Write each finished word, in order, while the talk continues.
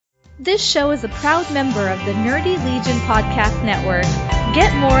This show is a proud member of the Nerdy Legion Podcast Network.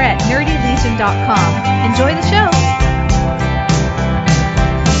 Get more at nerdylegion.com. Enjoy the show.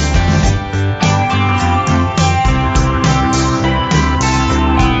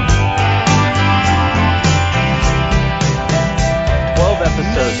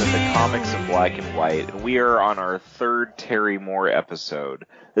 Episodes of the Comics in Black and White, and we are on our third Terry Moore episode.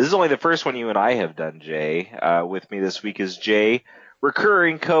 This is only the first one you and I have done, Jay. With me this week is Jay,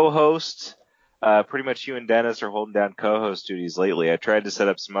 recurring co-host. Pretty much you and Dennis are holding down co-host duties lately. I tried to set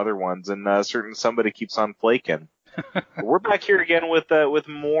up some other ones, and somebody keeps on flaking. We're back here again with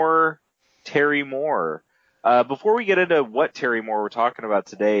more Terry Moore. Before we get into what Terry Moore we're talking about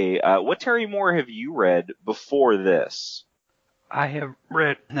today, what Terry Moore have you read before this? I have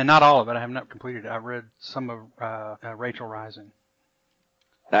read, and not all of it, I have not completed it. I read some of Rachel Rising.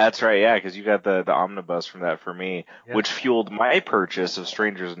 That's right, yeah, because you got the omnibus from that for me, yep, which fueled my purchase of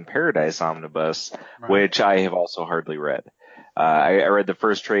Strangers in Paradise omnibus, right, which I have also hardly read. I read the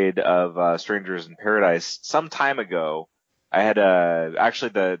first trade of Strangers in Paradise some time ago. I had actually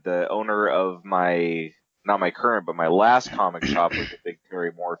the owner of not my current, but my last comic shop was a big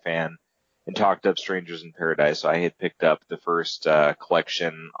Terry Moore fan, and talked up Strangers in Paradise, so I had picked up the first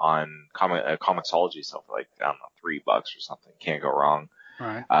collection on Comixology, so for like, I don't know, $3 or something. Can't go wrong.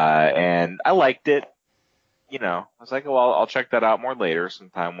 Right. And I liked it. You know, I was like, well, I'll check that out more later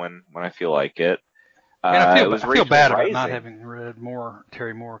sometime when I feel like it. I feel bad about not having read more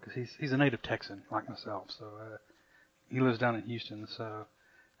Terry Moore, because he's a native Texan like myself, so he lives down in Houston, so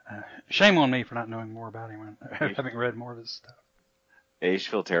shame on me for not knowing more about him and having read more of his stuff. Yeah, you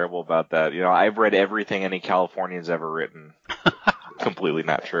should feel terrible about that. You know, I've read everything any Californian's ever written. Completely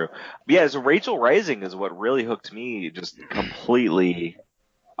not true. But yeah, so Rachel Rising is what really hooked me just completely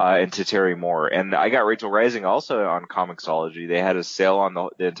into Terry Moore. And I got Rachel Rising also on Comixology. They had a sale on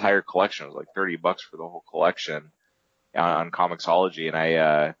the entire collection. It was like $30 for the whole collection on Comixology, and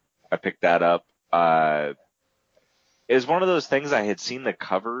I picked that up. It was one of those things, I had seen the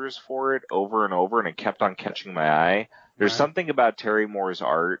covers for it over and over, and it kept on catching my eye. There's something about Terry Moore's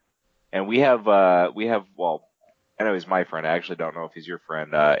art, and we have, well, I know he's my friend. I actually don't know if he's your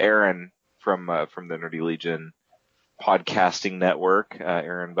friend. Aaron from the Nerdy Legion podcasting network,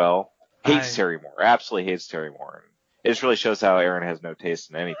 Aaron Bell, hates Terry Moore. Absolutely hates Terry Moore. It just really shows how Aaron has no taste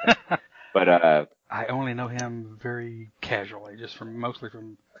in anything. But I only know him very casually, just mostly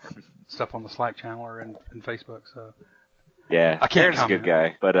from stuff on the Slack channel or in Facebook. So. Yeah, Aaron's a good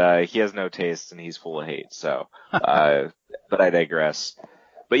guy, but he has no taste and he's full of hate. So, but I digress.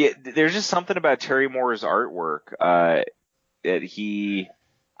 But yeah, there's just something about Terry Moore's artwork that he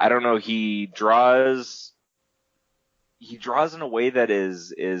draws in a way that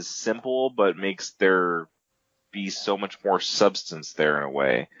is simple, but makes there be so much more substance there in a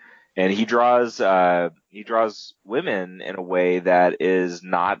way. And he draws women in a way that is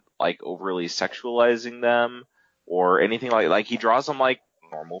not like overly sexualizing them or anything like he draws them like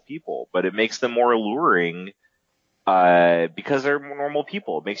normal people, but it makes them more alluring because they're normal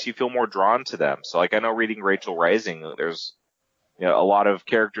people. It makes you feel more drawn to them. So like I know reading Rachel Rising, there's a lot of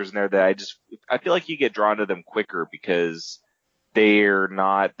characters in there that I feel like you get drawn to them quicker because they're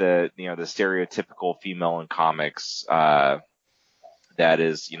not the stereotypical female in comics that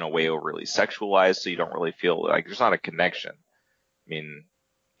is way overly sexualized, so you don't really feel like there's not a connection. I mean,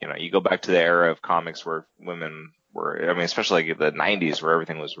 you go back to the era of comics where women were, especially like the 90s where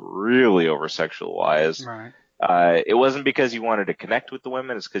everything was really over-sexualized. Right. It wasn't because you wanted to connect with the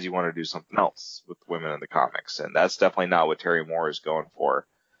women, it's because you wanted to do something else with women in the comics, and that's definitely not what Terry Moore is going for.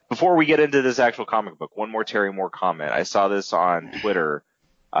 Before we get into this actual comic book, one more Terry Moore comment. I saw this on Twitter.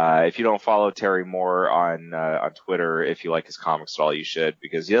 If you don't follow Terry Moore on Twitter, if you like his comics at all, you should,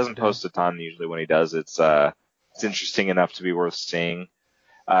 because he doesn't post a ton. Usually when he does, it's interesting enough to be worth seeing.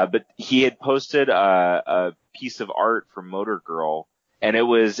 But he had posted a piece of art from Motor Girl, and it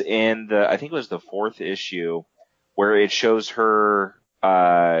was I think it was the 4th issue, where it shows her,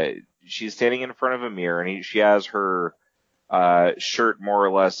 she's standing in front of a mirror, and she has her shirt more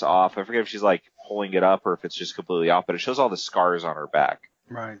or less off. I forget if she's like pulling it up or if it's just completely off, but it shows all the scars on her back.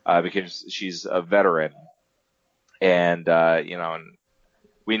 Right. Because she's a veteran. And, and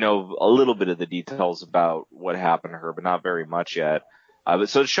we know a little bit of the details about what happened to her, but not very much yet.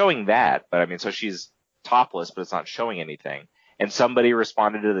 So it's showing that, but so she's topless, but it's not showing anything. And somebody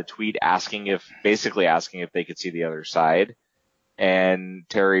responded to the tweet basically asking if they could see the other side. And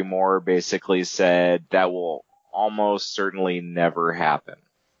Terry Moore basically said that will almost certainly never happen.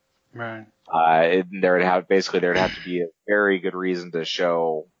 Right. There'd have to be a very good reason to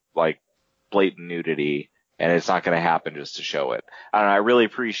show like blatant nudity and it's not going to happen just to show it. And I really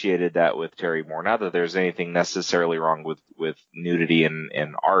appreciated that with Terry Moore. Not that there's anything necessarily wrong with nudity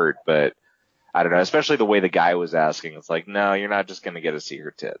in art, but I don't know, especially the way the guy was asking. It's like, no, you're not just going to get to see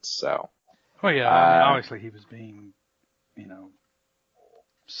her tits. So. Well, yeah, I mean, obviously he was being,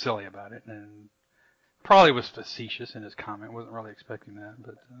 silly about it, and probably was facetious in his comment. Wasn't really expecting that,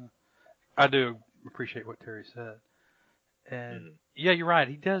 but I do appreciate what Terry said. And yeah, you're right.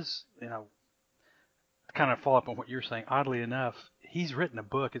 He does, kind of follow up on what you're saying. Oddly enough, he's written a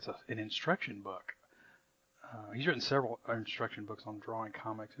book. It's an instruction book. He's written several instruction books on drawing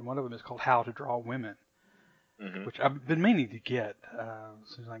comics, and one of them is called How to Draw Women, which I've been meaning to get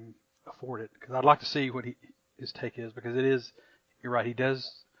as soon as I can afford it, because I'd like to see what his take is, because it is, you're right, he does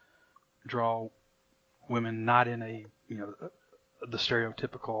draw women not in a, the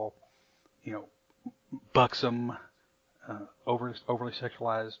stereotypical, buxom, overly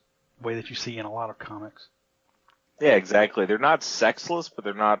sexualized way that you see in a lot of comics. Yeah, exactly. They're not sexless, but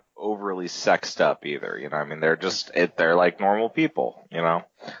they're not overly sexed up either. I mean, they're like normal people.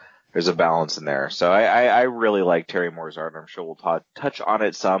 There's a balance in there. So I really like Terry Moore's art, and I'm sure we'll touch on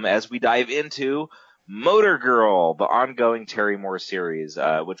it some as we dive into Motor Girl, the ongoing Terry Moore series,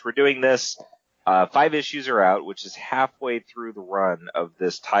 which we're doing this. 5 issues are out, which is halfway through the run of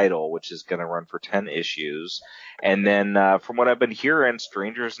this title, which is going to run for 10 issues. And then, from what I've been hearing,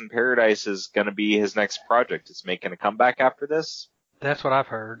 Strangers in Paradise is going to be his next project. It's making a comeback after this. That's what I've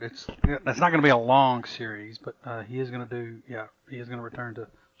heard. It's not going to be a long series, but he is going to return to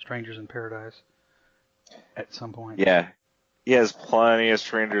Strangers in Paradise at some point. Yeah. He has plenty of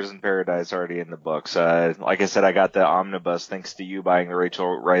Strangers in Paradise already in the books. Like I said, I got the omnibus thanks to you buying the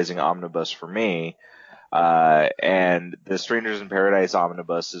Rachel Rising omnibus for me. And the Strangers in Paradise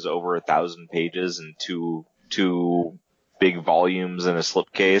omnibus is over 1,000 pages and two big volumes in a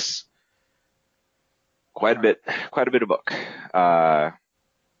slipcase. Quite a bit of book. I'm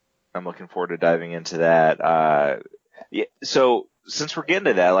looking forward to diving into that. Yeah, so since we're getting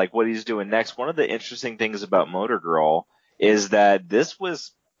to that, like what he's doing next, one of the interesting things about Motor Girl is that this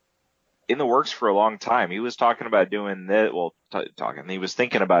was in the works for a long time. He was talking about doing this. Well, he was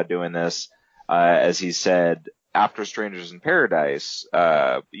thinking about doing this, as he said, after Strangers in Paradise.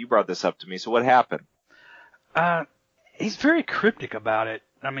 You brought this up to me. So what happened? He's very cryptic about it.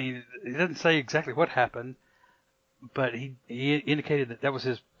 I mean, he doesn't say exactly what happened, but he indicated that was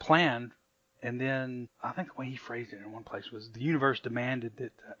his plan. And then I think the way he phrased it in one place was the universe demanded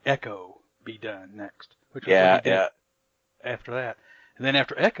that Echo be done next. Which was what he did after that. And then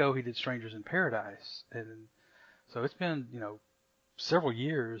after Echo, he did Strangers in Paradise. And so it's been, several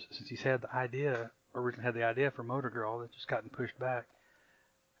years since he's originally had the idea for Motor Girl. That's just gotten pushed back.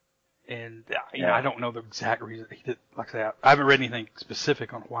 And, I don't know the exact reason he did. Like I say, I haven't read anything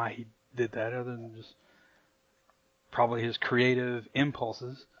specific on why he did that other than just probably his creative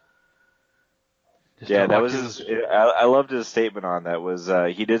impulses. Yeah, that was I loved his statement on that. Was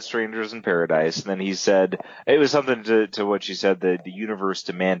he did Strangers in Paradise, and then he said it was something to what you said, that the universe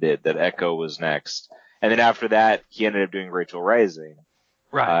demanded that Echo was next, and then after that he ended up doing Rachel Rising,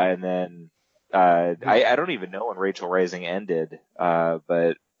 right? And then I don't even know when Rachel Rising ended,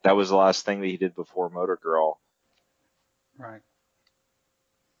 but that was the last thing that he did before Motor Girl, right?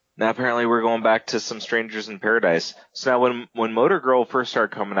 Now apparently we're going back to some Strangers in Paradise. So now when Motor Girl first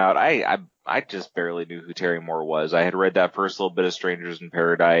started coming out, I just barely knew who Terry Moore was. I had read that first little bit of Strangers in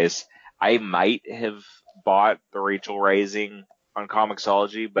Paradise. I might have bought the Rachel Rising on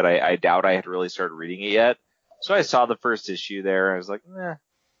Comixology, but I doubt I had really started reading it yet. So I saw the first issue there, and I was like,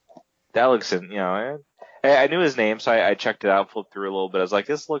 that looks, I knew his name, so I checked it out, flipped through a little bit. I was like,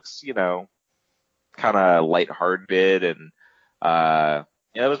 this looks, kind of lighthearted, and that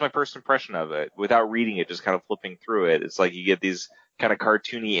was my first impression of it. Without reading it, just kind of flipping through it, it's like you get these kind of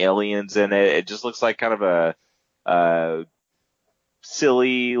cartoony aliens in it. It just looks like kind of a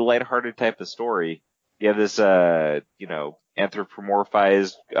silly, lighthearted type of story. You have this,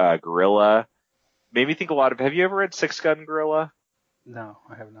 anthropomorphized gorilla. Made me think a lot of. Have you ever read Six Gun Gorilla? No,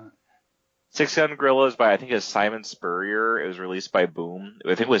 I have not. Six Gun Gorilla is by, I think it's Simon Spurrier. It was released by Boom.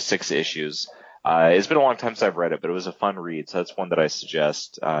 I think it was 6 issues. It's been a long time since I've read it, but it was a fun read. So that's one that I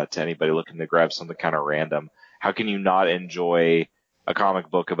suggest to anybody looking to grab something kind of random. How can you not enjoy a comic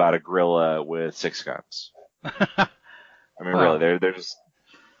book about a gorilla with 6 guns? I mean, really, there's.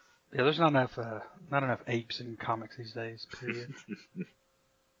 Yeah, there's not enough apes in comics these days. Period.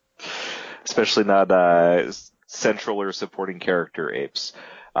 Especially not central or supporting character apes.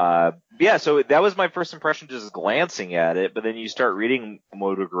 So that was my first impression, just glancing at it. But then you start reading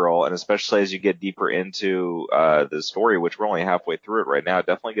Motor Girl, and especially as you get deeper into the story, which we're only halfway through it right now, it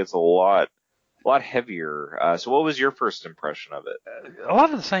definitely gets a lot heavier. So what was your first impression of it? A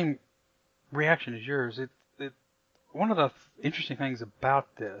lot of the same reaction as yours. One of the interesting things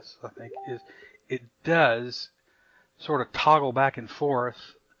about this, I think, is it does sort of toggle back and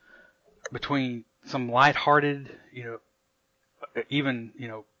forth between some lighthearted, even,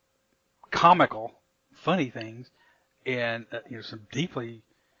 comical, funny things, and, some deeply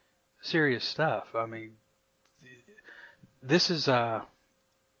serious stuff. I mean, this is,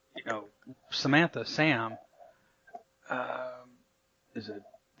 Samantha, Sam, is a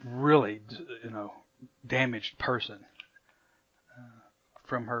really, damaged person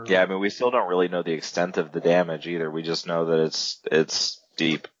from her. Yeah, I mean, we still don't really know the extent of the damage either. We just know that it's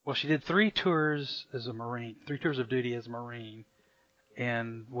deep. Well, she did 3 tours as a Marine, 3 tours of duty as a Marine,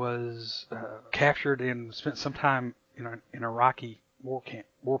 and was captured and spent some time in an Iraqi war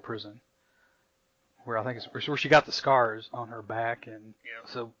prison, where I think it's where she got the scars on her back, and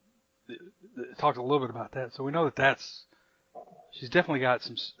so it talked a little bit about that. So we know that's she's definitely got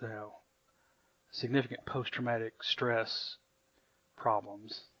some significant post-traumatic stress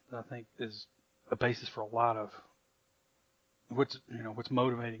problems that I think is a basis for a lot of what's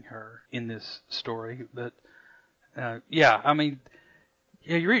motivating her in this story. But I mean,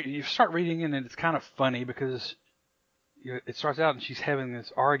 you start reading and it's kind of funny because it starts out and she's having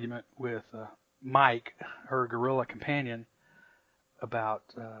this argument with Mike, her gorilla companion, about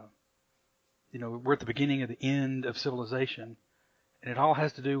we're at the beginning of the end of civilization, and it all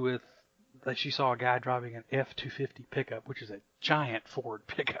has to do with that she saw a guy driving an F-250 pickup, which is a giant Ford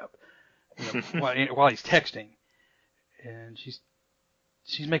pickup, while he's texting, and she's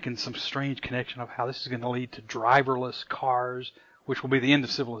making some strange connection of how this is going to lead to driverless cars, which will be the end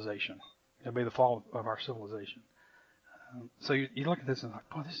of civilization. It'll be the fall of our civilization. So you look at this and like,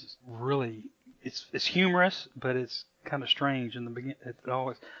 boy, this is really it's humorous, but it's kind of strange in the beginning.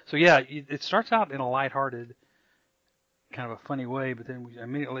 So yeah, it starts out in a lighthearted, kind of a funny way, but then we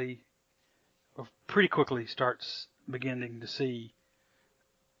immediately, pretty quickly, starts beginning to see,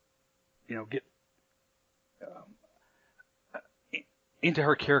 get into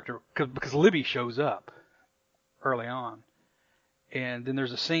her character because Libby shows up early on, and then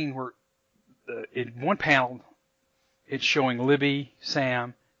there's a scene where in one panel it's showing Libby,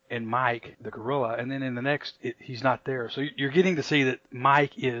 Sam, and Mike, the gorilla, and then in the next he's not there. So you're getting to see that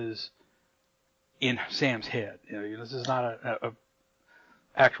Mike is in Sam's head. This is not a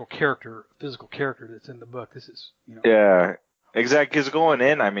actual character, physical character that's in the book. This is, Yeah, exactly. Because going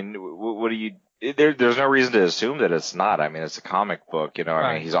in, I mean, what do you? There's no reason to assume that it's not. I mean, it's a comic book. Right.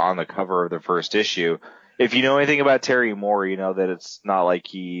 I mean, he's on the cover of the first issue. If you know anything about Terry Moore, you know that it's not like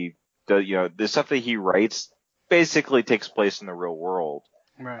he does. The stuff that he writes basically takes place in the real world.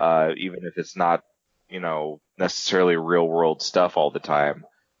 Right. Even if it's not, necessarily real world stuff all the time.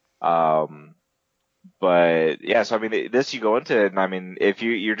 But yeah, so I mean, this you go into it, and I mean, if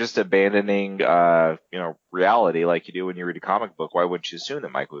you're just abandoning, reality like you do when you read a comic book, why wouldn't you assume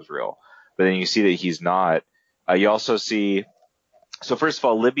that Mike was real? But then you see that he's not. You also see, so first of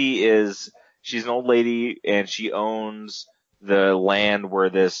all, Libby she's an old lady, and she owns the land where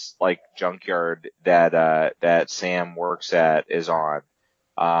this like junkyard that Sam works at is on.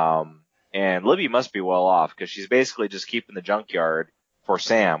 And Libby must be well off because she's basically just keeping the junkyard for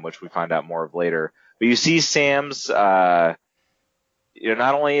Sam, which we find out more of later. But you see Sam's, not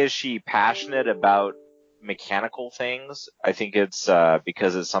only is she passionate about mechanical things, I think it's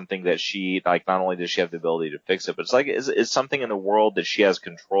because it's something that she, like, not only does she have the ability to fix it, but it's like it's something in the world that she has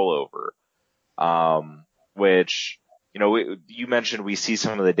control over. Which, you mentioned we see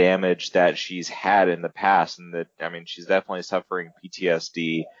some of the damage that she's had in the past, and that, I mean, she's definitely suffering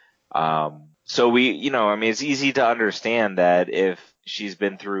PTSD. So it's easy to understand that if she's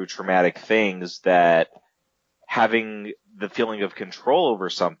been through traumatic things, that having the feeling of control over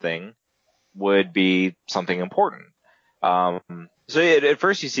something would be something important. So at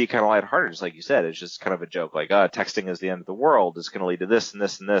first you see it kind of lighthearted, just like you said. It's just kind of a joke, like, texting is the end of the world. It's going to lead to this and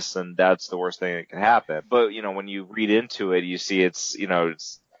this and this, and that's the worst thing that can happen. But, when you read into it, you see it's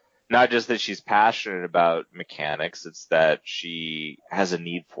not just that she's passionate about mechanics, it's that she has a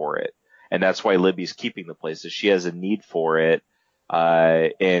need for it. And that's why Libby's keeping the place, is she has a need for it,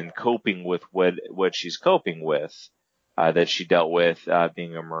 and coping with what she's coping with, that she dealt with,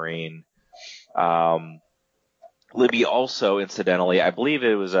 being a Marine. Libby also, incidentally, I believe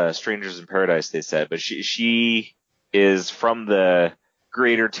it was Strangers in Paradise, they said, but she is from the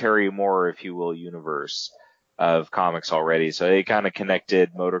greater Terry Moore, if you will, universe of comics already. So they kind of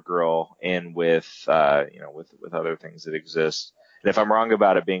connected Motor Girl in with other things that exist. And if I'm wrong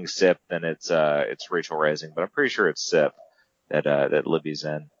about it being Sip, then it's Rachel Rising, but I'm pretty sure it's Sip that Libby's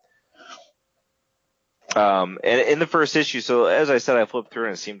in. And in the first issue, so as I said, I flipped through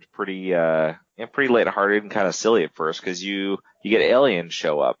and it seemed pretty lighthearted and kind of silly at first because you get aliens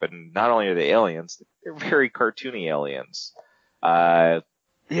show up, and not only are they aliens, they're very cartoony aliens.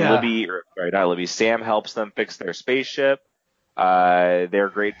 Sam helps them fix their spaceship.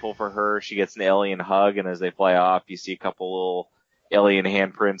 They're grateful for her. She gets an alien hug, and as they fly off, you see a couple little alien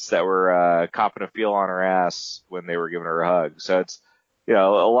handprints that were copping a feel on her ass when they were giving her a hug. So it's a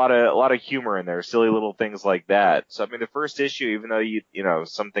lot of humor in there, silly little things like that. So I mean, the first issue, even though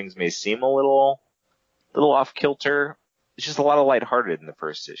some things may seem a little off kilter, it's just a lot of lighthearted in the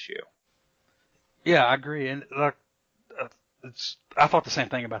first issue. Yeah, I agree, and I thought the same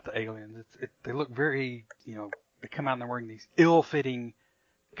thing about the aliens. They look very, they come out and they're wearing these ill-fitting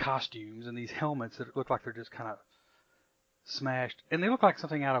costumes and these helmets that look like they're just kind of smashed, and they look like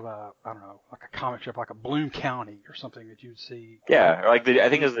something out of like a comic strip, like a Bloom County or something that you'd see. Yeah, I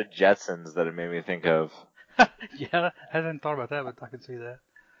think it was the Jetsons that it made me think of. Yeah, I hadn't thought about that, but I can see that.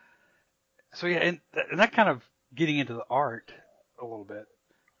 So yeah, and that kind of getting into the art a little bit.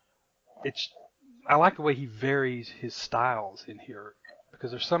 I like the way he varies his styles in here, because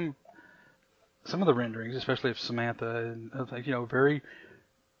there's some of the renderings, especially of Samantha and other things, very,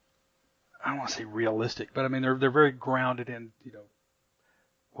 I don't want to say realistic, but I mean they're very grounded in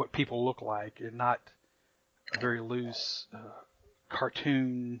what people look like, and not a very loose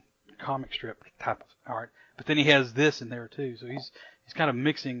cartoon comic strip type of art. But then he has this in there too, so he's kind of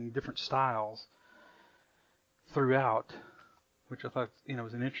mixing different styles throughout, which I thought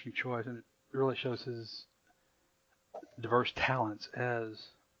was an interesting choice, and it really shows his diverse talents as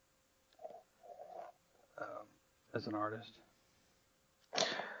an artist.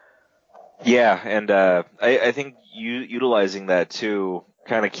 Yeah, and I think utilizing that too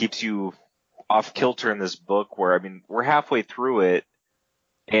kind of keeps you off kilter in this book, where, I mean, we're halfway through it,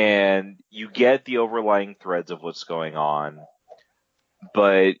 and you get the overlying threads of what's going on,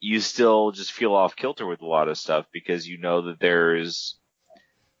 but you still just feel off kilter with a lot of stuff, because you know that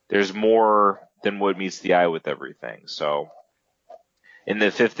there's more than what meets the eye with everything. So in the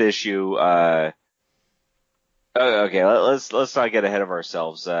 5th issue, okay, let's not get ahead of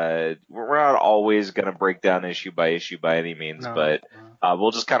ourselves. We're not always going to break down issue by issue by any means, but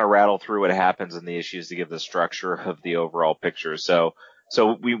we'll just kind of rattle through what happens in the issues to give the structure of the overall picture. So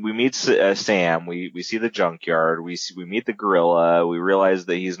we meet Sam, we see the junkyard, we meet the gorilla, we realize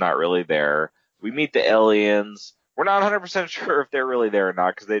that he's not really there. We meet the aliens. We're not 100% sure if they're really there or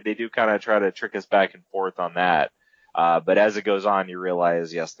not, because they do kind of try to trick us back and forth on that. But as it goes on, you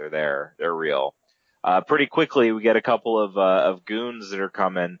realize, yes, they're there. They're real. Pretty quickly, we get a couple of goons that are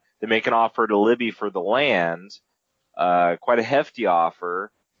coming. They make an offer to Libby for the land, quite a hefty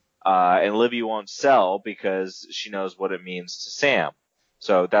offer, and Libby won't sell because she knows what it means to Sam.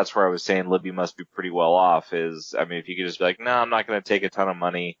 So that's where I was saying Libby must be pretty well off. If you could just be like, no, I'm not going to take a ton of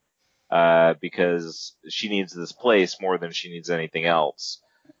money, because she needs this place more than she needs anything else.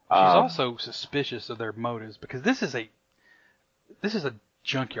 She's also suspicious of their motives, because this is a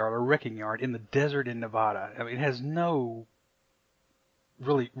junkyard or wrecking yard in the desert in Nevada. I mean, it has no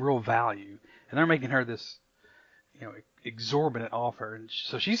real value, and they're making her this, exorbitant offer, and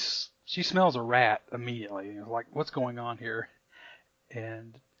so she smells a rat immediately. Like, what's going on here?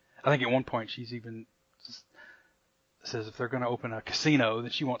 And I think at one point she's even says if they're going to open a casino,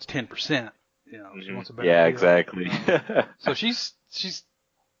 then she wants 10%. She wants a better deal. Exactly. So she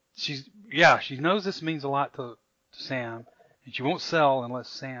knows this means a lot to Sam. And she won't sell unless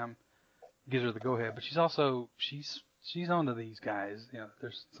Sam gives her the go-ahead. But she's also, she's onto these guys.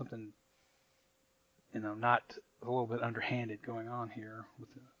 There's something, not a little bit underhanded going on here.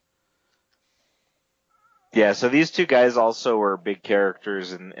 Yeah, so these two guys also were big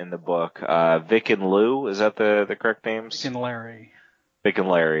characters in the book. Vic and Lou, is that the correct names? Vic and Larry. Vic and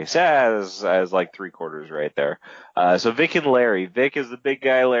Larry. So I was like 3/4 right there. So Vic and Larry. Vic is the big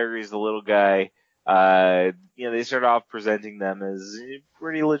guy, Larry's the little guy. They start off presenting them as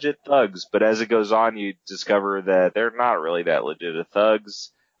pretty legit thugs, but as it goes on, you discover that they're not really that legit of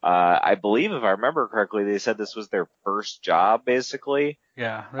thugs. I believe, if I remember correctly, they said this was their first job, basically.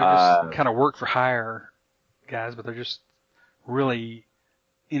 Yeah, they're just kind of work for hire guys, but they're just really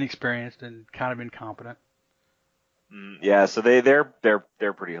inexperienced and kind of incompetent. Yeah, so they're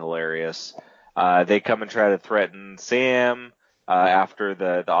pretty hilarious. They come and try to threaten Sam. After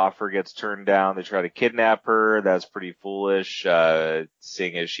the offer gets turned down, they try to kidnap her. That's pretty foolish,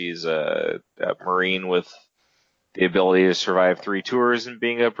 seeing as she's a Marine with the ability to survive 3 tours and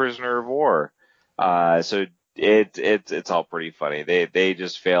being a prisoner of war. So it's all pretty funny. They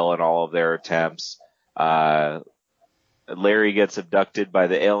just fail in all of their attempts. Larry gets abducted by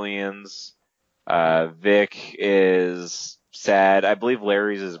the aliens. Vic is sad. I believe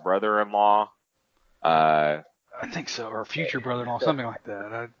Larry's his brother-in-law. I think so, or future brother-in-law, something like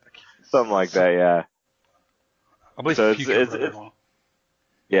that. Something like that, yeah. I believe so future brother-in-law.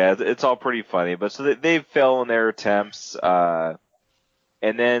 Yeah, it's all pretty funny. But so they fail in their attempts, and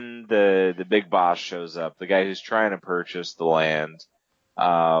then the big boss shows up, the guy who's trying to purchase the land,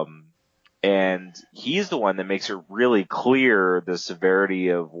 and he's the one that makes it really clear the severity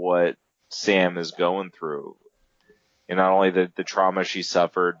of what Sam is going through. And not only the trauma she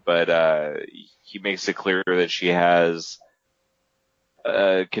suffered, but he makes it clear that she has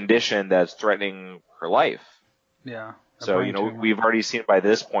a condition that's threatening her life. Yeah. So, we've already seen by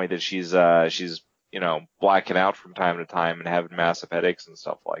this point that she's blacking out from time to time and having massive headaches and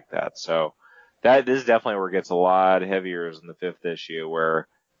stuff like that. So this is definitely where it gets a lot heavier in the 5th issue, where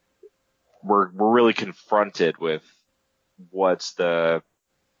we're really confronted with what's the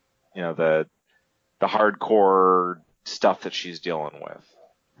hardcore stuff that she's dealing with.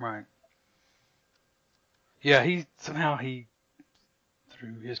 Right. Yeah, through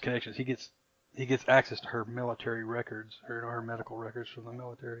his connections, he gets access to her military records, or her medical records from the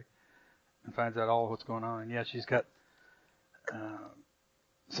military, and finds out all of what's going on. And yeah, she's got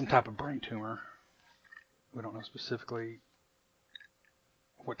some type of brain tumor. We don't know specifically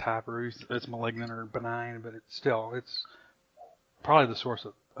what type, or if it's malignant or benign, but it's probably the source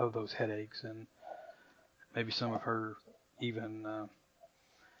of those headaches, and maybe some of her even,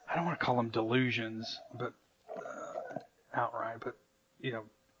 I don't want to call them delusions, but outright, but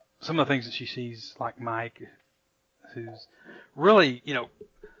some of the things that she sees, like Mike, who's really,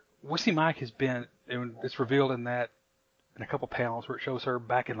 we see Mike has been, and it's revealed in a couple panels where it shows her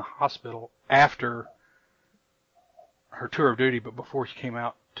back in the hospital after her tour of duty, but before she came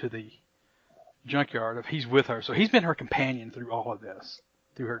out to the junkyard, he's with her. So he's been her companion through all of this,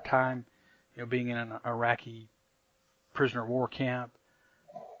 through her time, being in an Iraqi prisoner of war camp,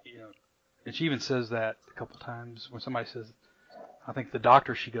 and she even says that a couple of times when somebody says, I think the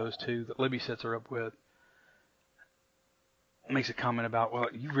doctor she goes to, that Libby sets her up with, makes a comment about, well,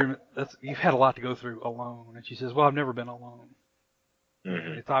 you've had a lot to go through alone. And she says, well, I've never been alone.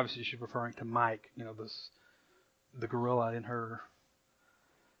 Mm-hmm. It's obviously she's referring to Mike, the gorilla in her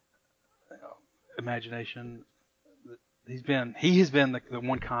imagination. He has been the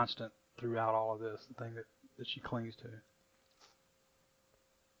one constant throughout all of this, the thing that she clings to.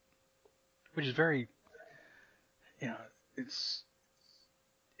 Which is very,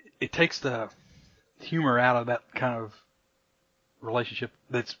 it takes the humor out of that kind of relationship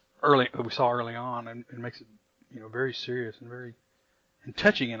that we saw early on, and makes it, very serious and very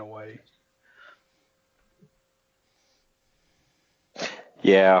touching in a way.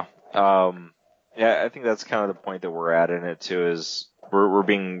 Yeah. I think that's kind of the point that we're at in it too, is we're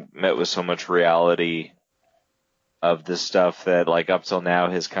being met with so much reality of this stuff that, like, up till now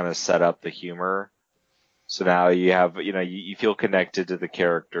has kind of set up the humor. So now you have, you feel connected to the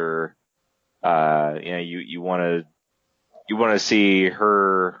character. You want to see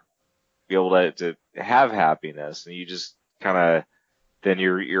her be able to have happiness, and you just kind of, then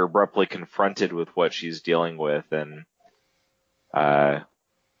you're abruptly confronted with what she's dealing with, and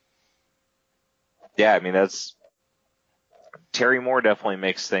that's, Terry Moore definitely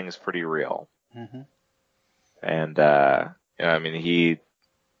makes things pretty real. Mm-hmm. And he,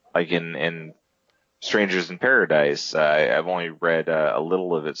 like in Strangers in Paradise, I've only read a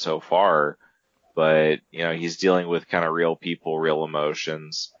little of it so far, but he's dealing with kind of real people, real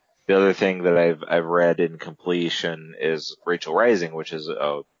emotions. The other thing that I've read in completion is Rachel Rising, which is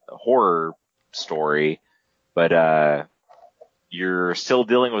a horror story, but you're still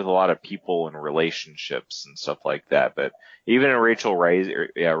dealing with a lot of people and relationships and stuff like that. But even in Rachel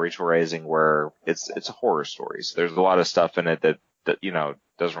Rising, where it's a horror story, so there's a lot of stuff in it that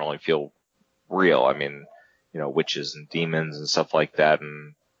doesn't really feel real. I mean, witches and demons and stuff like that,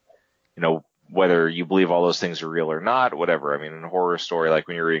 and whether you believe all those things are real or not, whatever. I mean, in a horror story, like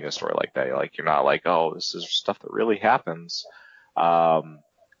when you're reading a story like that, you're not like, oh, this is stuff that really happens.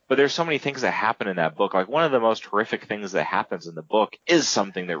 But there's so many things that happen in that book. Like, one of the most horrific things that happens in the book is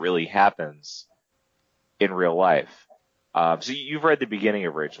something that really happens in real life. So you've read the beginning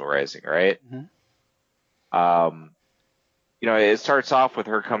of Rachel Rising, right? Mm-hmm. It starts off with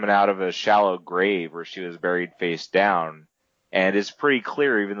her coming out of a shallow grave where she was buried face down. And it's pretty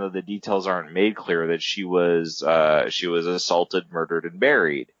clear, even though the details aren't made clear, that she was assaulted, murdered, and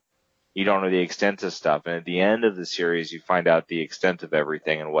buried. You don't know the extent of stuff. And at the end of the series, you find out the extent of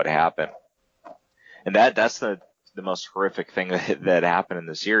everything and what happened. And that's the most horrific thing that happened in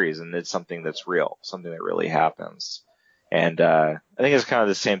the series. And it's something that's real, something that really happens. And I think it's kind of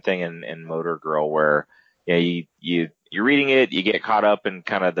the same thing in Motor Girl, where you're reading it, you get caught up in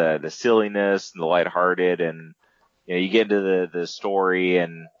kind of the silliness and the lighthearted, and you get into the story,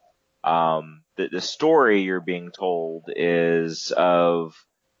 and the story you're being told is of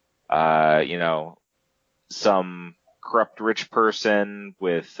some corrupt rich person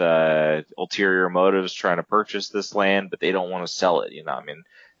with ulterior motives trying to purchase this land, but they don't want to sell it. I mean,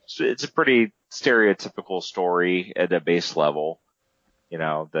 it's a pretty stereotypical story at a base level.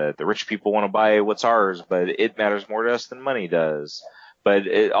 The rich people want to buy what's ours, but it matters more to us than money does.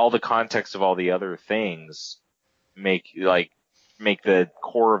 But all the context of all the other things make the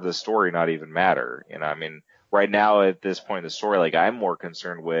core of the story not even matter. I mean, right now at this point in the story, like, I'm more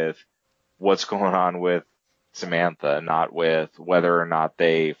concerned with what's going on with Samantha, not with whether or not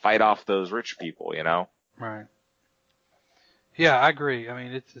they fight off those rich people, Right. Yeah, I agree. I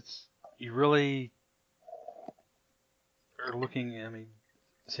mean, it's you really are looking,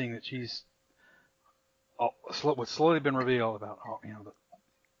 seeing that she's what's slowly been revealed about,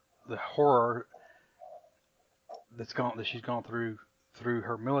 the horror that she's gone through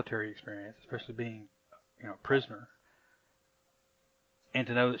her military experience, especially being, a prisoner, and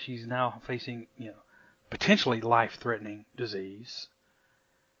to know that she's now facing, potentially life-threatening disease.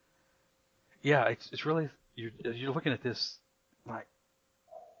 Yeah, it's really, you're looking at this like,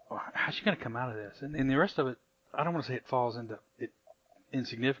 how's she going to come out of this? And the rest of it, I don't want to say it falls into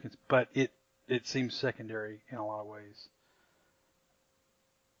insignificance, but it seems secondary in a lot of ways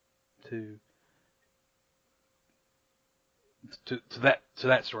to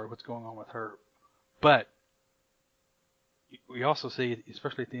that story, what's going on with her. But we also see,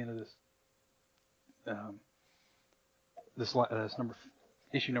 especially at the end of this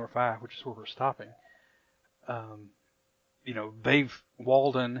issue number 5, which is where we're stopping.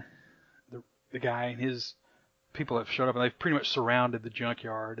 Walden, the guy, and his people have showed up, and they've pretty much surrounded the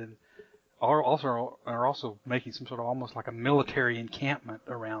junkyard, and are also making some sort of almost like a military encampment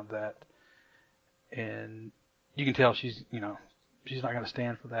around that. And you can tell she's not going to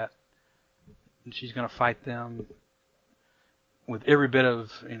stand for that, and she's going to fight them with every bit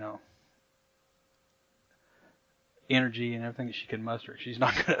of energy and everything that she can muster. She's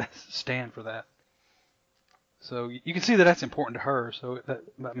not going to stand for that. So you can see that that's important to her. So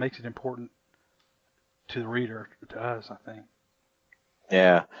that makes it important to the reader, to us, I think.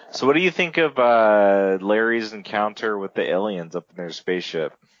 Yeah. So what do you think of Larry's encounter with the aliens up in their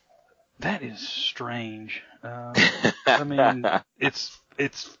spaceship? That is strange. I mean, it's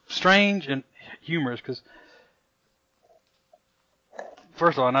strange and humorous because,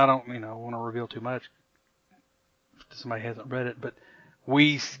 first of all, and I don't want to reveal too much if somebody hasn't read it, but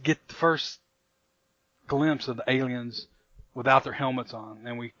we get the first glimpse of the aliens without their helmets on,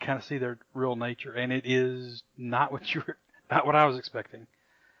 and we kind of see their real nature, and it is not what I was expecting,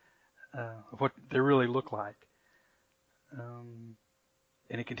 what they really look like.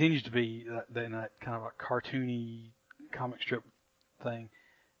 And it continues to be that kind of a cartoony comic strip thing.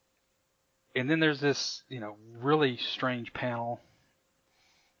 And then there's this, really strange panel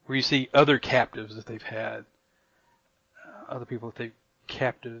where you see other captives that they've had, other people that they've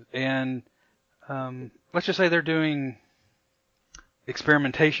captive, and let's just say they're doing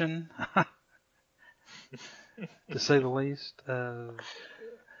experimentation, to say the least.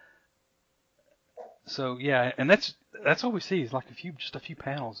 So yeah, and that's all we see is like just a few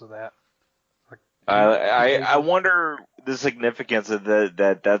panels of that. Like, I wonder the significance of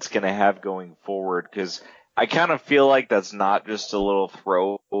that's going to have going forward, because I kind of feel like that's not just a little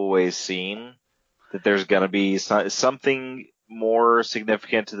throwaway scene, that there's going to be something more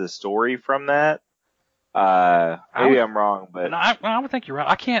significant to the story from that. Maybe I'm wrong, but I would think you're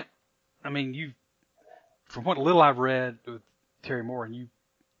right. From what little I've read with Terry Moore, and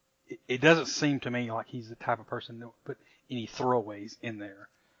it doesn't seem to me like he's the type of person that would put any throwaways in there.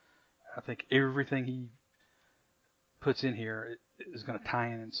 I think everything he puts in here is going to tie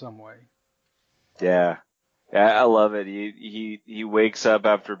in some way. Yeah, I love it. He wakes up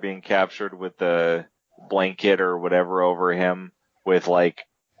after being captured with the blanket or whatever over him, with like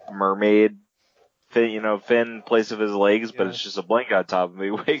mermaid fin place of his legs, but it's just a blanket on top of him.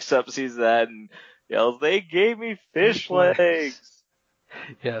 He wakes up, sees that, and yells, "They gave me fish legs!"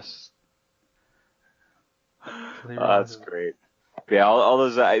 Yes. That's great. Yeah, all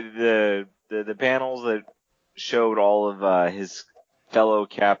those the panels that showed all of his fellow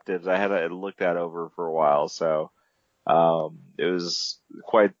captives, I had looked that over for a while, so it was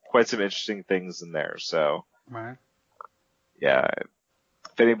quite some interesting things in there. So right. Yeah,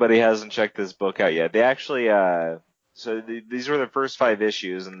 if anybody hasn't checked this book out yet, they actually So these were the first 5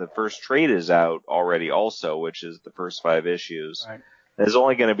 issues, and the first trade is out already also, which is the first 5 issues. Right. There's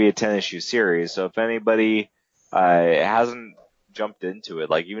only going to be a 10-issue series, so if anybody hasn't jumped into it,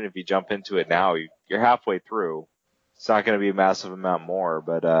 like even if you jump into it now, you're halfway through. It's not going to be a massive amount more,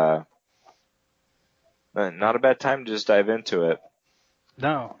 but not a bad time to just dive into it.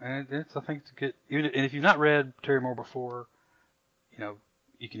 No, and I think it's good. And if you've not read Terry Moore before,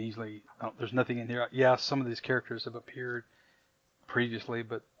 you can easily. There's nothing in here. Yeah, some of these characters have appeared previously,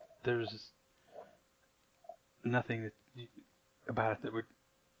 but there's nothing about it that would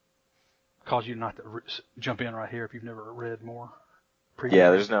cause you not to jump in right here if you've never read Moore.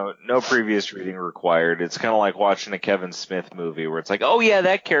 Yeah, there's no previous reading required. It's kind of like watching a Kevin Smith movie where it's like, oh yeah,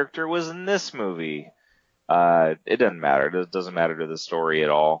 that character was in this movie. It doesn't matter. It doesn't matter to the story at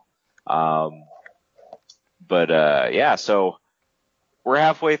all. Yeah, so we're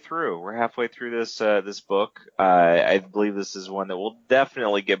halfway through. We're halfway through this book. I believe this is one that we'll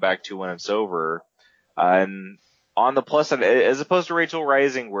definitely get back to when it's over. And on the plus side, as opposed to Rachel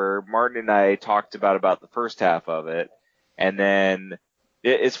Rising, where Martin and I talked about the first half of it, and then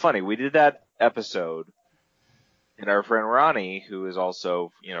it's funny, we did that episode, and our friend Ronnie, who is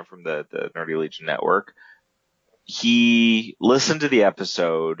also from the Nerdy Legion Network, he listened to the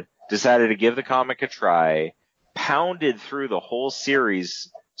episode, decided to give the comic a try, pounded through the whole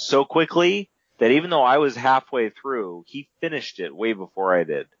series so quickly that even though I was halfway through, he finished it way before I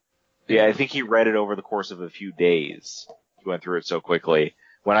did. Yeah, I think he read it over the course of a few days. He went through it so quickly.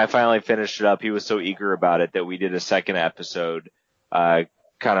 When I finally finished it up, he was so eager about it that we did a second episode, kind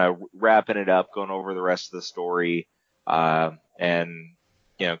of wrapping it up, going over the rest of the story, and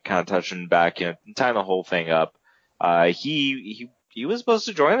kind of touching back, tying the whole thing up. He was supposed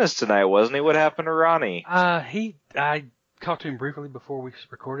to join us tonight, wasn't he? What happened to Ronnie? I talked to him briefly before we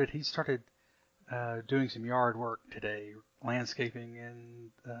recorded. He started doing some yard work today, landscaping, and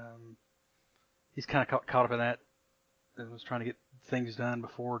he's kind of caught up in that and was trying to get things done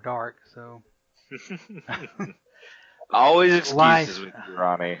before dark. So always excuses with you,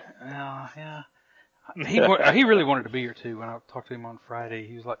 Ronnie. Yeah. He really wanted to be here too. When I talked to him on Friday,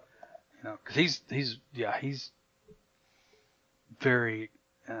 he was like, because he's very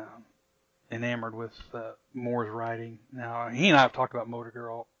enamored with Moore's writing. Now, he and I have talked about Motor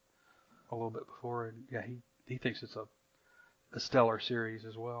Girl a little bit before, and yeah, he thinks it's a stellar series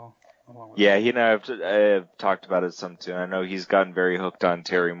as well. Yeah, he and I have talked about it some too. I know he's gotten very hooked on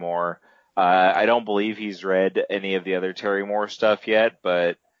Terry Moore. I don't believe he's read any of the other Terry Moore stuff yet,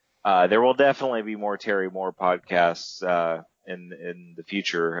 but there will definitely be more Terry Moore podcasts in the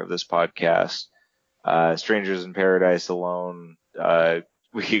future of this podcast. Strangers in Paradise alone,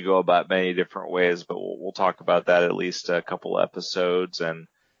 we could go about many different ways, but we'll talk about that at least a couple episodes. And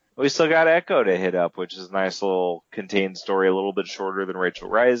we still got Echo to hit up, which is a nice little contained story, a little bit shorter than Rachel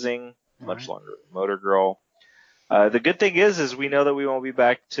Rising, much longer than Motor Girl. The good thing is we know that we won't be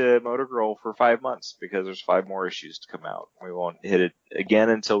back to Motor Girl for 5 months because there's 5 more issues to come out. We won't hit it again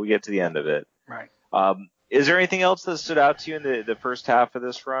until we get to the end of it. Right. Is there anything else that stood out to you in the first half of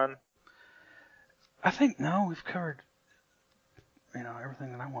this run? I think no, we've covered,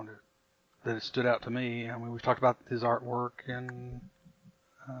 everything that I wanted, that it stood out to me. I mean, we've talked about his artwork and,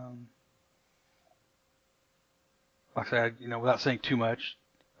 like I said, without saying too much,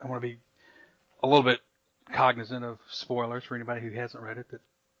 I want to be a little bit cognizant of spoilers for anybody who hasn't read it that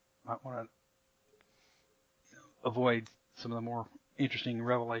might want to avoid some of the more interesting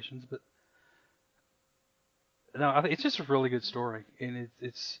revelations. But no, I think it's just a really good story, and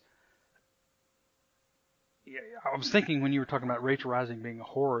it's. Yeah, I was thinking when you were talking about Rachel Rising being a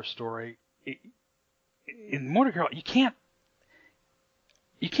horror story, in Motor Girl, you can't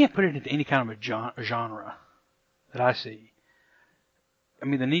put it into any kind of a genre that I see. I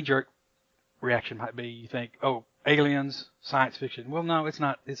mean, the knee-jerk reaction might be you think, oh, aliens, science fiction. Well, no, it's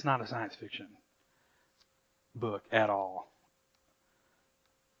not. It's not a science fiction book at all.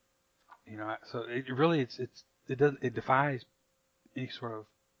 So it really it defies any sort of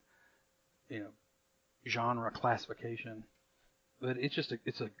genre classification. But it's just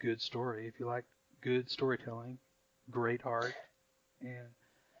it's a good story. If you like good storytelling, great art, and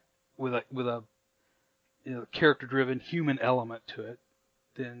with a character-driven human element to it,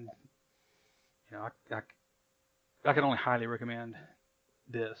 then I can only highly recommend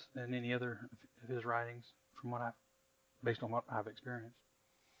this and any other of his writings based on what I've experienced.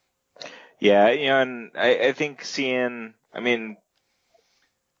 Yeah, and I think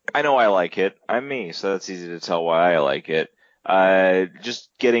I know I like it. I'm me, so that's easy to tell why I like it. Just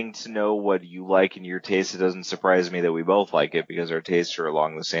getting to know what you like and your taste, it doesn't surprise me that we both like it because our tastes are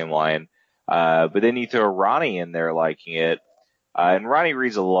along the same line. But then you throw Ronnie in there liking it. And Ronnie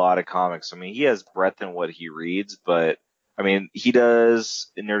reads a lot of comics. I mean, he has breadth in what he reads, but I mean, he does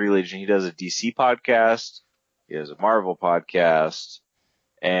in Nerdy Legion, he does a DC podcast, he does a Marvel podcast,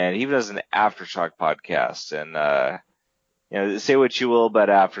 and he even does an Aftershock podcast. And, say what you will about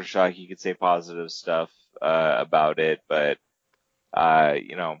Aftershock, you could say positive stuff, about it, but,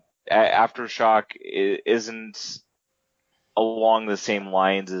 Aftershock isn't along the same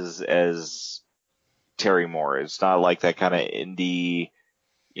lines as Terry Moore. It's not like that kind of indie,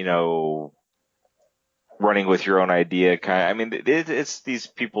 running with your own idea kind of, I mean, it's these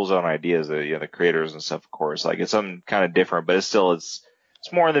people's own ideas, the creators and stuff, of course. Like, it's something kind of different, but it's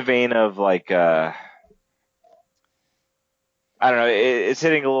more in the vein of like, I don't know, it's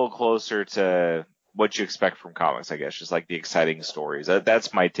hitting a little closer to what you expect from comics, I guess, just like the exciting stories.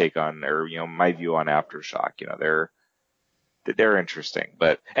 That's my take on, or, my view on Aftershock. They're interesting.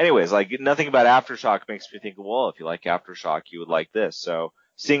 But anyways, like, nothing about Aftershock makes me think, well, if you like Aftershock, you would like this. So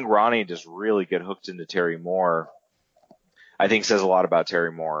seeing Ronnie just really get hooked into Terry Moore, I think says a lot about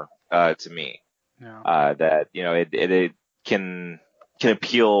Terry Moore, to me. Yeah. That, it can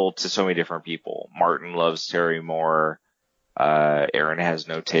appeal to so many different people. Martin loves Terry Moore. Aaron has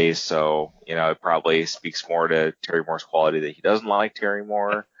no taste, so, it probably speaks more to Terry Moore's quality that he doesn't like Terry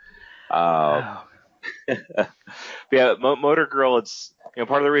Moore. Wow. Yeah, Motor Girl, it's,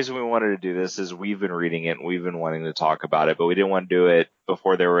 part of the reason we wanted to do this is we've been reading it and we've been wanting to talk about it, but we didn't want to do it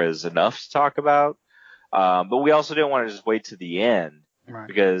before there was enough to talk about. But we also didn't want to just wait to the end, right?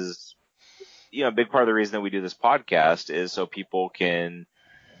 Because, a big part of the reason that we do this podcast is so people can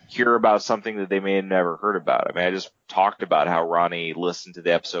hear about something that they may have never heard about. I mean, I just talked about how Ronnie listened to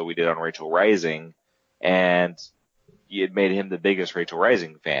the episode we did on Rachel Rising, and it made him the biggest Rachel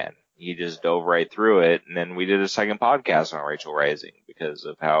Rising fan. He just dove right through it, and then we did a second podcast on Rachel Rising because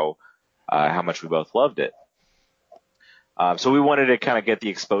of how much we both loved it. So we wanted to kind of get the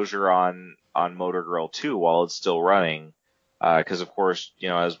exposure on Motor Girl 2 while it's still running, because of course,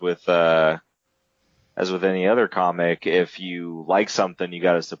 as with any other comic, if you like something, you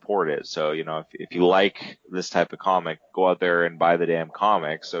got to support it. So, if you like this type of comic, go out there and buy the damn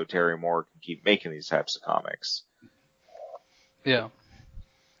comic so Terry Moore can keep making these types of comics. Yeah.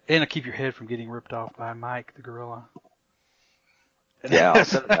 And to keep your head from getting ripped off by Mike the gorilla. Yeah, I'll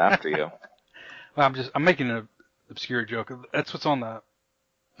send it after you. Well, I'm making an obscure joke. That's what's on the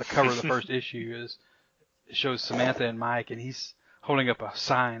cover of the first issue. It shows Samantha and Mike, and he's holding up a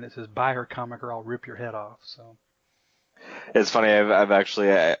sign that says "Buy her comic or I'll rip your head off." So it's funny. I've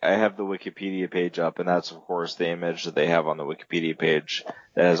actually I have the Wikipedia page up, and that's of course the image that they have on the Wikipedia page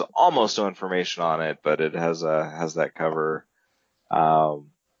that has almost no information on it, but it has that cover.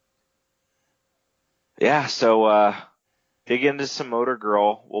 Yeah, so dig into some Motor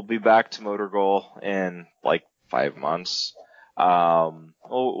Girl. We'll be back to Motor Girl in like 5 months.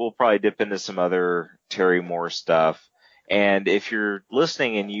 We'll probably dip into some other Terry Moore stuff. And if you're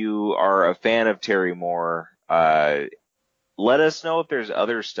listening and you are a fan of Terry Moore, let us know if there's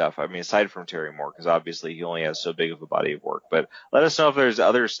other stuff. I mean, aside from Terry Moore, because obviously he only has so big of a body of work. But let us know if there's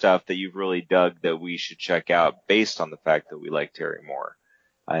other stuff that you've really dug that we should check out based on the fact that we like Terry Moore.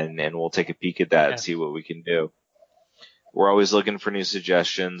 And we'll take a peek at that and see what we can do. We're always looking for new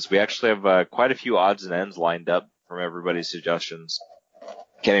suggestions. We actually have quite a few odds and ends lined up from everybody's suggestions.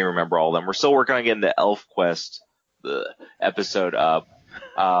 Can't even remember all of them. We're still working on getting the Elf Quest episode up.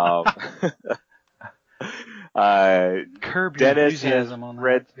 Curb your enthusiasm on that.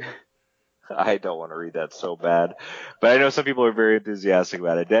 Read, I don't want to read that so bad, but I know some people are very enthusiastic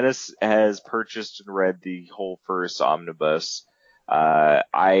about it. Dennis has purchased and read the whole first omnibus.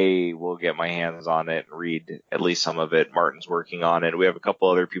 I will get my hands on it and read at least some of it. Martin's working on it. We have a couple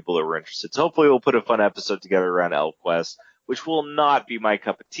other people that were interested. So hopefully we'll put a fun episode together around ElfQuest, which will not be my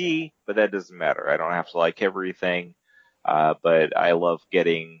cup of tea, but that doesn't matter. I don't have to like everything. But I love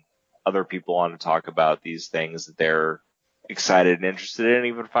getting other people on to talk about these things that they're excited and interested in,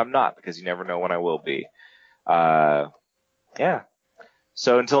 even if I'm not, because you never know when I will be. Yeah.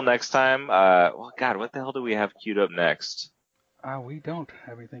 So until next time, well, God, what the hell do we have queued up next? We don't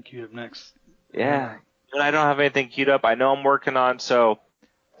have anything queued up next. Yeah. And I don't have anything queued up. I know I'm working on, so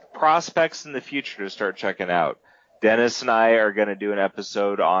prospects in the future to start checking out. Dennis and I are going to do an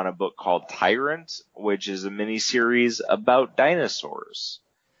episode on a book called Tyrant, which is a mini-series about dinosaurs.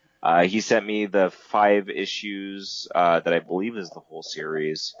 He sent me the 5 issues that I believe is the whole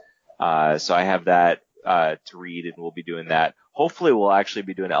series. So I have that to read, and we'll be doing that. Hopefully we'll actually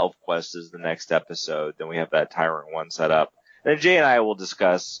be doing ElfQuest as the next episode. Then we have that Tyrant one set up. Then Jay and I will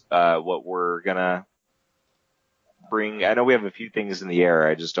discuss what we're gonna bring. I know we have a few things in the air.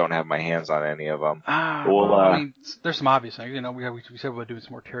 I just don't have my hands on any of them. I mean, there's some obvious things. You know, we said we'll do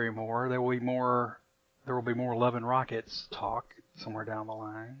some more Terry Moore. There will be more Love and Rockets talk somewhere down the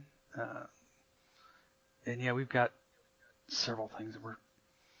line. And yeah, we've got several things that we're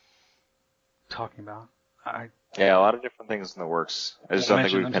talking about. Yeah, a lot of different things in the works. I just don't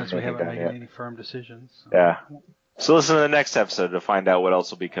think we've since we haven't made any firm decisions. So. Yeah. So listen to the next episode to find out what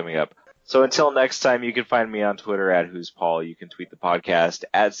else will be coming up. So until next time, you can find me on Twitter at Who's Paul. You can tweet the podcast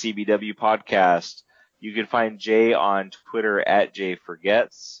at CBW Podcast. You can find Jay on Twitter at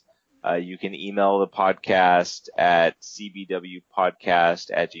JayForgets. You can email the podcast at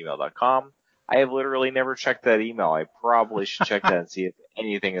cbwpodcast@gmail.com. I have literally never checked that email. I probably should check that and see if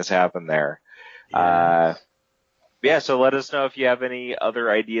anything has happened there. So let us know if you have any other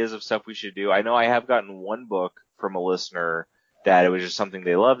ideas of stuff we should do. I know I have gotten one book from a listener that it was just something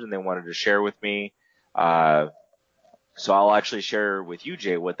they loved and they wanted to share with me. So I'll actually share with you,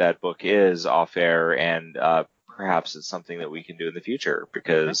 Jay, what that book is off air, and perhaps it's something that we can do in the future,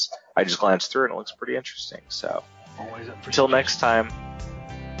 because I just glanced through it and it looks pretty interesting. So until next time,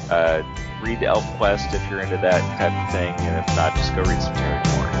 read ElfQuest if you're into that type of thing, and if not, just go read some Terry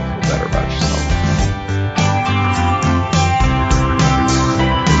Moore and feel better about yourself.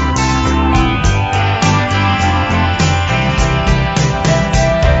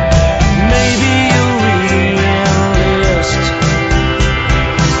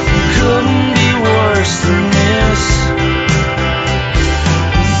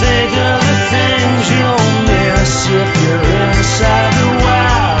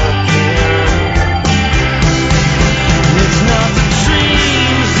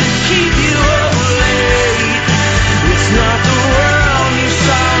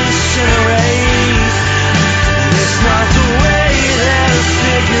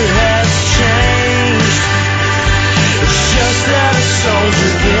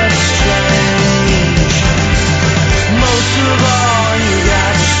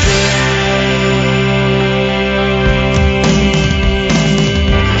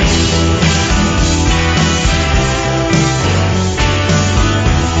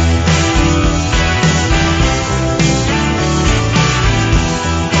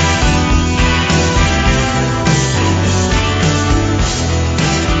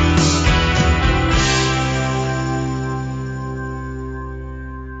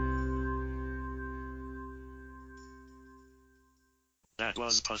 That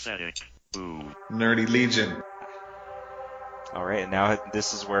was pathetic. Ooh. Nerdy Legion. All right, and now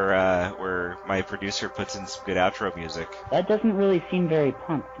this is where my producer puts in some good outro music. That doesn't really seem very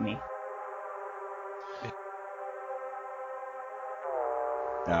punk to me.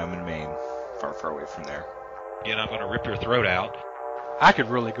 No, I'm in Maine, far, far away from there. Again, I'm going to rip your throat out. I could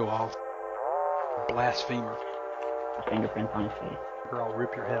really go off. Blasphemer. Fingerprints on his face. Or I'll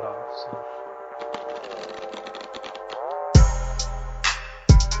rip your head off. So.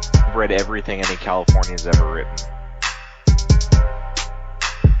 I've read everything any Californian's ever written.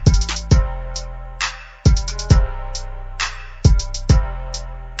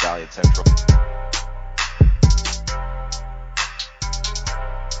 Valiant Central.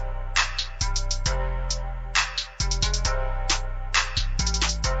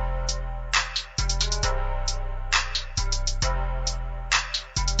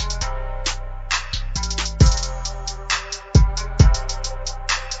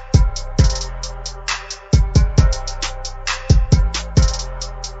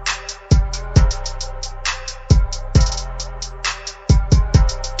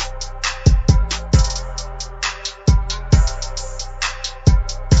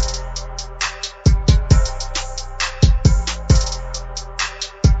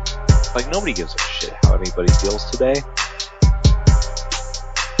 Like, nobody gives a shit how anybody feels today.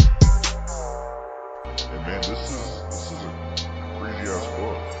 Hey man, this is a crazy ass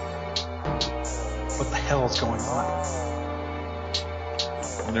book. What the hell is going on?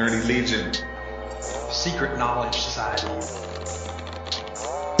 Nerdy Legion. Secret Knowledge Society.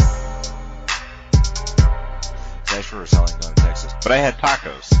 That's where we're selling down in Texas. But I had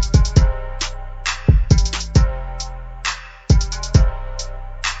tacos.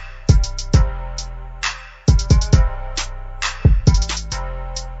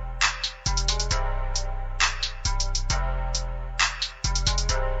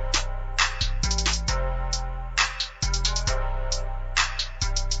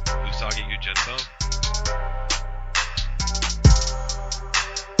 Usagi Yujinbo.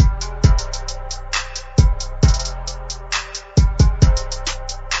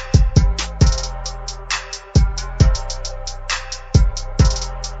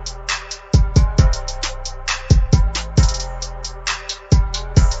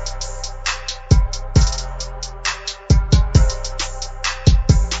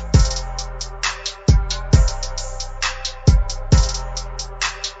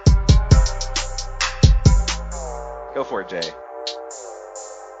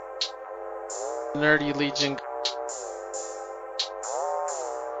 Nerdy Legion.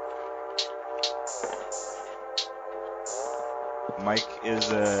 Mike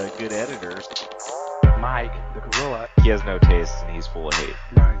is a good editor. Mike, the gorilla. He has no taste and he's full of hate.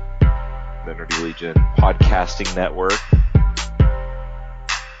 Right. The Nerdy Legion Podcasting Network.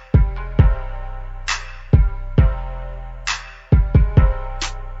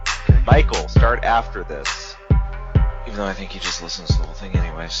 Okay. Michael, start after this. Even though I think he just listens to the whole thing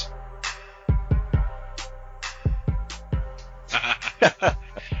anyways.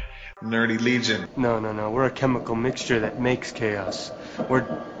 Nerdy Legion. No. We're a chemical mixture that makes chaos.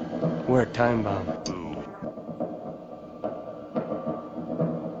 We're a time bomb.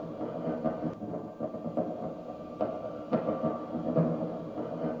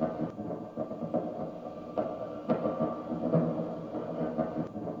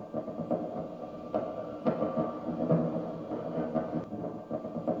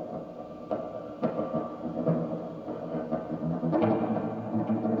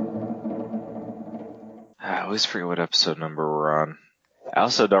 I always forget what episode number we're on. I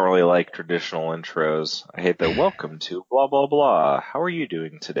also don't really like traditional intros. I hate the welcome to blah blah blah. How are you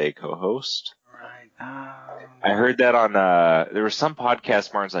doing today, co-host? Right. I heard that on there was some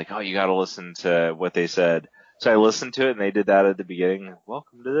podcast. Martin's like, oh, you got to listen to what they said. So I listened to it, and they did that at the beginning.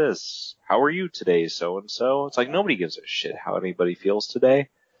 Welcome to this. How are you today, so and so? It's like nobody gives a shit how anybody feels today.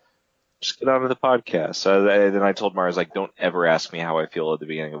 Just get on to the podcast. So then I told Mara, I was like, don't ever ask me how I feel at the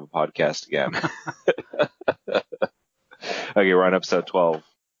beginning of a podcast again. Okay, we're on episode 12.